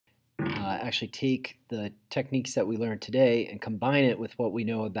actually take the techniques that we learned today and combine it with what we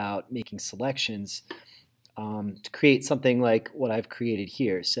know about making selections to create something like what I've created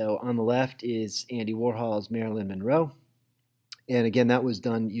here. So on the left is Andy Warhol's Marilyn Monroe. And again, that was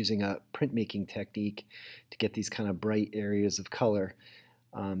done using a printmaking technique to get these kind of bright areas of color.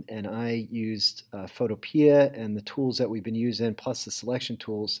 And I used Photopea and the tools that we've been using, plus the selection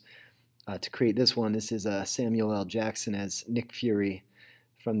tools, to create this one. This is Samuel L. Jackson as Nick Fury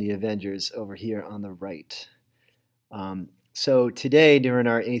from the Avengers over here on the right. So today, during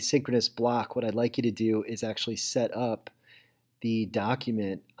our asynchronous block, what I'd like you to do is actually set up the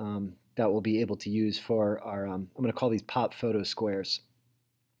document that we'll be able to use for our, I'm going to call these pop photo squares.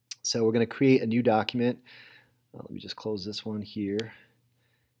 So we're going to create a new document. Let me just close this one here.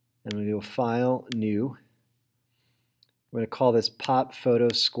 And we'll go File, New. We're going to call this Pop Photo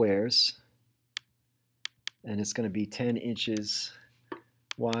Squares. And it's going to be 10 inches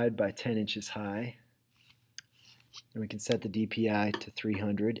wide by 10 inches high. And we can set the DPI to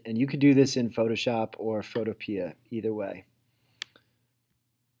 300. And you could do this in Photoshop or Photopea, either way.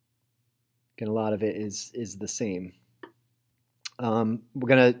 And a lot of it is the same. We're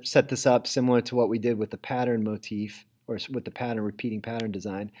going to set this up similar to what we did with the pattern motif, or with the pattern repeating pattern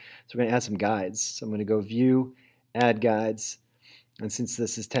design. So we're going to add some guides. So I'm going to go View, Add Guides. And since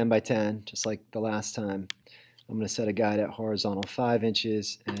this is 10 by 10, just like the last time, I'm going to set a guide at horizontal 5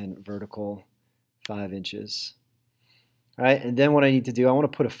 inches and vertical 5 inches. All right, and then what I need to do, I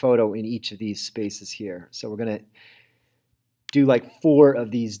want to put a photo in each of these spaces here. So we're going to do like 4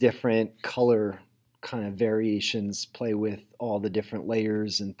 of these different color kind of variations, play with all the different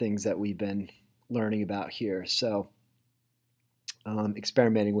layers and things that we've been learning about here. So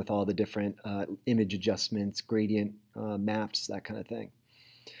experimenting with all the different image adjustments, gradient maps, that kind of thing.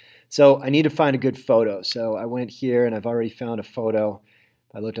 So I need to find a good photo. So I went here and I've already found a photo.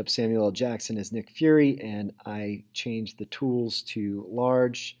 I looked up Samuel L. Jackson as Nick Fury and I changed the tools to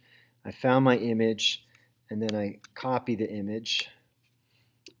large. I found my image. And then I copy the image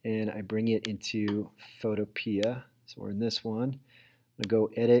and I bring it into Photopea. So we're in this one. I'm going to go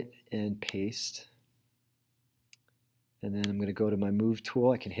Edit and Paste. And then I'm going to go to my Move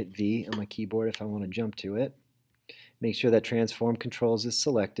tool. I can hit V on my keyboard if I want to jump to it. Make sure that Transform Controls is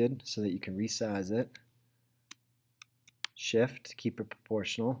selected so that you can resize it. Shift to keep it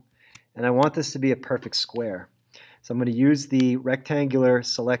proportional. And I want this to be a perfect square. So I'm going to use the Rectangular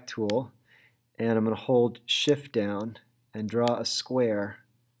Select tool. And I'm going to hold Shift down and draw a square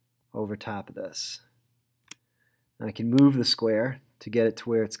over top of this. And I can move the square to get it to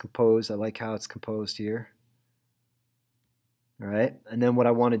where it's composed. I like how it's composed here. All right, and then what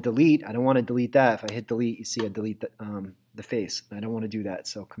I want to delete, I don't want to delete that. If I hit delete, you see I delete the face. I don't want to do that.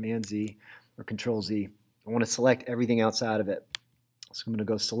 So Command Z or Control Z. I want to select everything outside of it. So I'm going to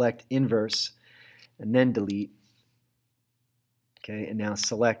go Select Inverse and then Delete. Okay, and now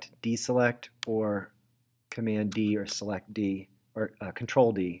select deselect or Command D or Select D or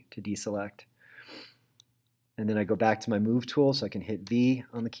Control D to deselect. And then I go back to my Move tool so I can hit V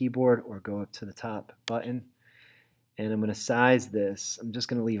on the keyboard or go up to the top button. And I'm going to size this. I'm just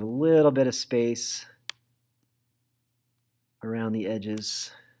going to leave a little bit of space around the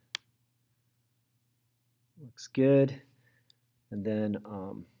edges. Looks good. And then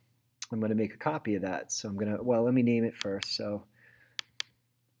I'm going to make a copy of that. So I'm going to, well, let me name it first. So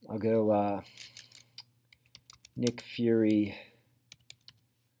I'll go Nick Fury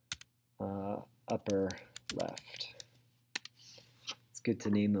upper left. It's good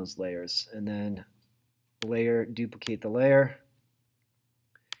to name those layers. And then layer, duplicate the layer.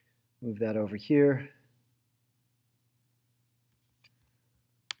 Move that over here.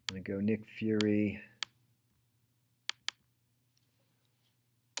 I'm going to go Nick Fury.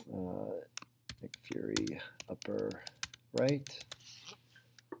 Nick Fury upper right.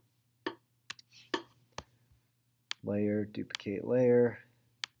 Layer, duplicate layer.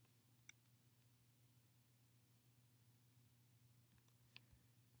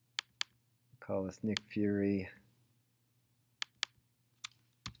 Call this Nick Fury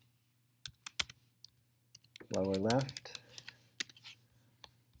lower left.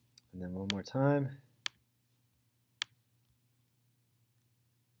 And then one more time.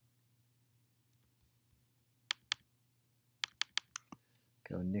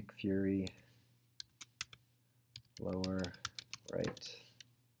 Go Nick Fury lower right.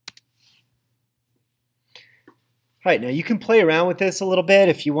 All right, now you can play around with this a little bit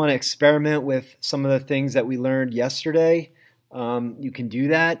if you want to experiment with some of the things that we learned yesterday. You can do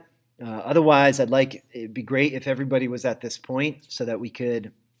that. Otherwise, it'd be great if everybody was at this point so that we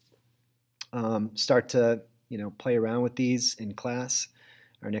could start to play around with these in class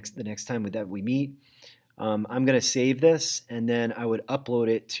or the next time that we meet. I'm going to save this, and then I would upload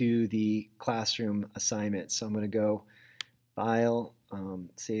it to the classroom assignment. So I'm going to go File,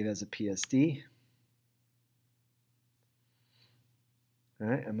 Save as a PSD. All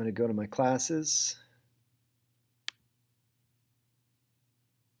right, I'm going to go to my classes.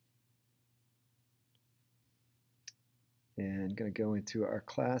 And I'm going to go into our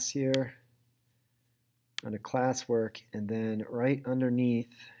class here, under classwork, and then right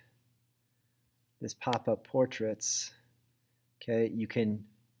underneath this pop-up portraits, okay, you can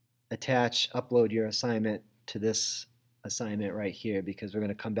upload your assignment to this assignment right here, because we're going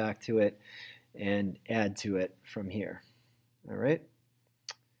to come back to it and add to it from here. All right.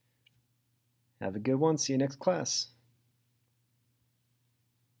 Have a good one. See you next class.